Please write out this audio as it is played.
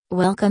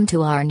Welcome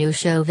to our new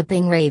show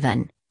Vaping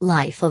Raven,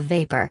 Life of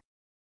Vapor.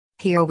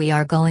 Here we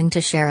are going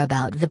to share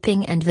about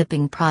vaping and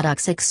vaping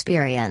products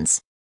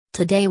experience.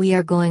 Today we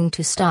are going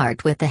to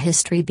start with the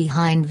history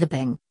behind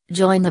vaping.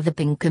 Join the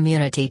vaping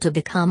community to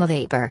become a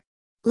vapor.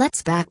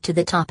 Let's back to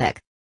the topic.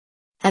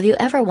 Have you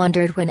ever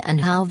wondered when and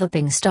how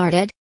vaping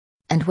started?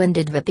 And when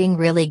did vaping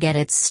really get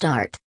its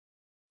start?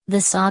 The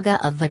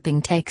saga of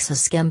vaping takes a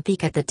skim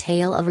peek at the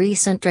tale of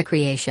recent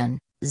recreation,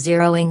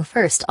 zeroing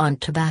first on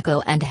tobacco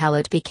and how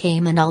it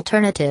became an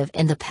alternative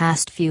in the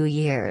past few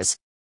years.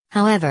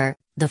 However,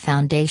 the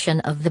foundation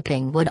of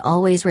vaping would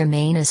always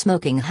remain a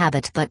smoking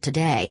habit, but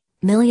today,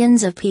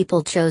 millions of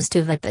people chose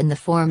to vape in the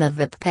form of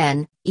vape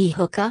pen,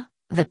 e-hookah,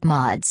 vape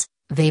mods,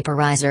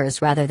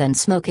 vaporizers rather than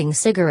smoking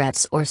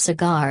cigarettes or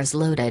cigars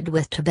loaded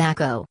with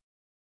tobacco.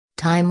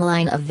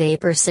 Timeline of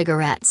vapor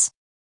cigarettes.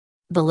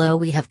 Below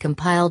we have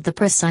compiled the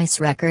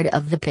precise record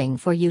of vaping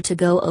for you to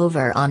go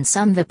over on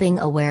some vaping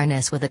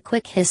awareness with a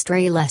quick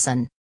history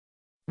lesson.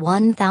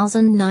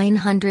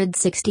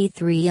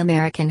 1963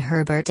 American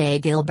Herbert A.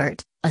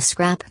 Gilbert, a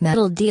scrap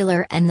metal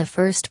dealer and the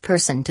first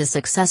person to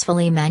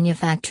successfully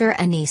manufacture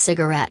an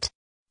e-cigarette.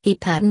 He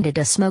patented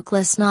a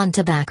smokeless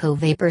non-tobacco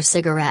vapor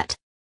cigarette.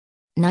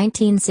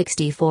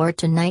 1964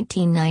 to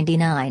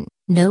 1999,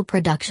 no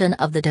production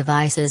of the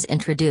devices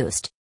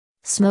introduced.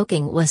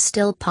 Smoking was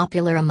still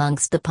popular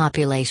amongst the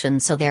population,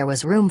 so there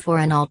was room for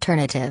an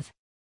alternative.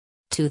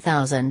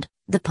 2000,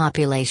 the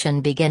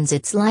population begins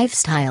its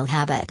lifestyle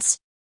habits.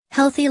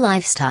 Healthy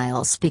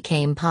lifestyles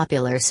became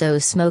popular, so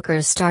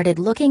smokers started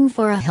looking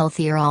for a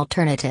healthier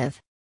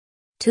alternative.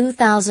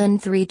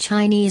 2003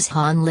 Chinese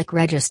Honlick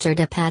registered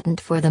a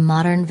patent for the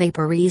modern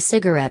vapor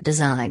e-cigarette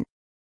design.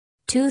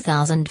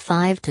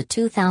 2005 to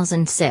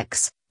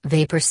 2006,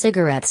 vapor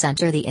cigarettes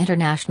enter the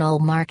international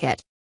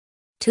market.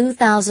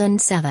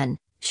 2007,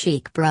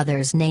 Sheikh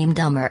brothers named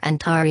Umar and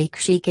Tariq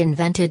Sheikh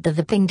invented the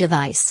vaping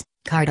device,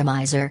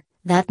 cardomizer,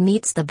 that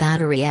meets the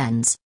battery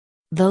ends.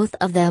 Both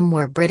of them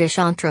were British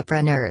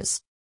entrepreneurs.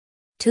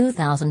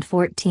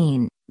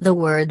 2014, the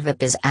word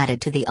vape is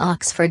added to the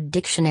Oxford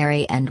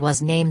Dictionary and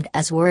was named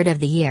as Word of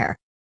the Year.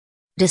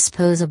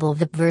 Disposable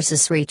vape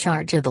versus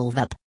rechargeable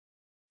vape.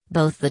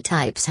 Both the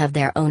types have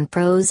their own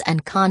pros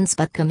and cons,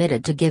 but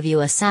committed to give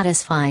you a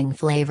satisfying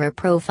flavor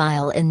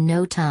profile in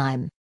no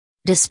time.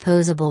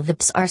 Disposable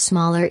vapes are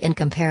smaller in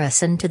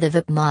comparison to the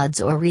vape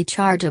mods or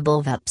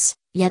rechargeable vapes,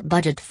 yet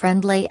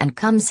budget-friendly and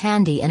comes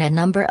handy in a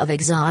number of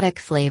exotic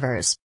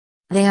flavors.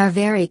 They are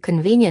very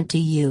convenient to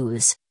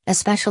use,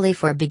 especially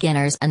for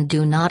beginners, and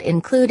do not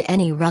include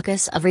any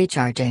ruckus of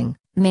recharging,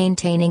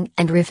 maintaining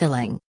and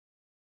refilling.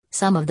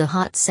 Some of the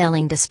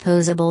hot-selling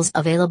disposables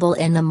available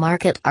in the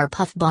market are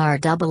Puff Bar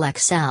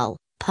XXL,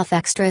 Puff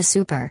Extra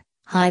Super,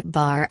 Hype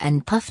Bar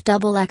and Puff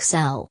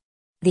XXL.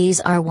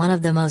 These are one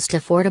of the most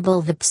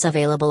affordable vapes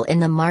available in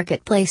the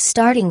marketplace,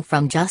 starting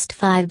from just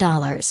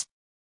 $5.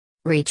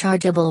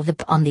 Rechargeable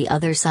vape on the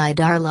other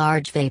side are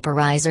large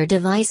vaporizer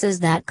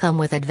devices that come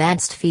with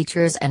advanced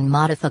features and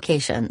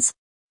modifications.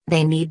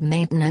 They need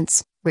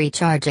maintenance,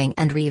 recharging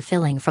and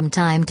refilling from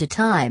time to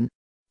time.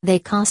 They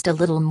cost a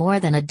little more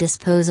than a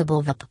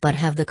disposable vape but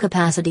have the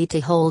capacity to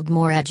hold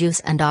more juice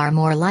and are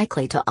more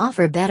likely to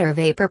offer better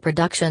vapor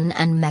production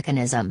and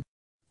mechanism.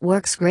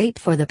 Works great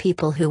for the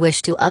people who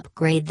wish to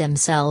upgrade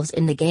themselves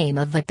in the game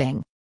of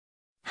vaping.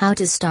 How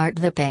to start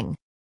vaping.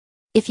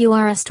 If you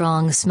are a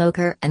strong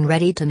smoker and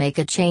ready to make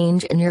a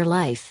change in your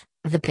life,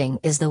 vaping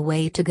is the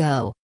way to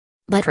go.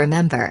 But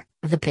remember,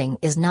 vaping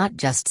is not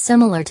just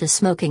similar to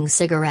smoking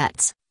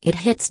cigarettes, it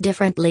hits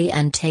differently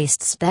and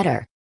tastes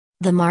better.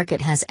 The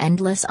market has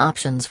endless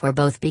options for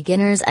both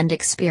beginners and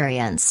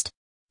experienced.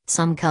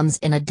 Some comes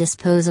in a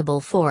disposable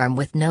form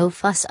with no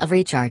fuss of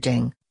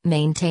recharging,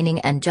 maintaining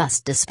and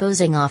just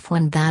disposing off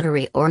when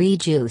battery or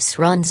e-juice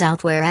runs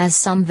out, whereas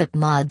some vape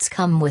mods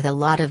come with a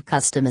lot of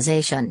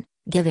customization,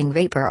 giving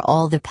vapor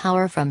all the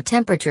power from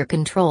temperature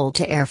control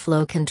to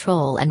airflow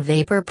control and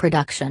vapor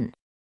production.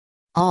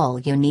 All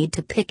you need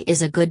to pick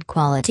is a good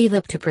quality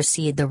vape to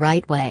proceed the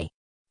right way.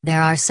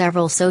 There are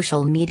several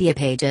social media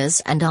pages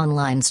and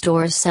online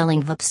stores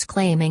selling vapes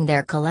claiming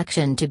their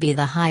collection to be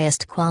the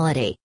highest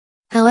quality.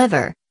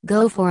 However,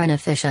 go for an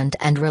efficient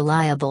and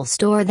reliable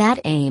store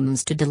that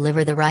aims to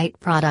deliver the right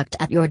product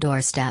at your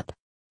doorstep.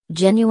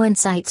 Genuine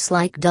sites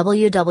like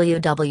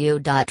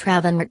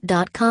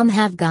www.ravenmart.com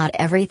have got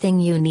everything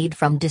you need,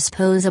 from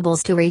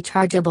disposables to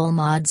rechargeable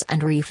mods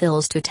and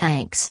refills to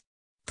tanks.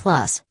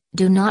 Plus,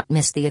 do not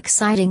miss the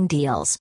exciting deals.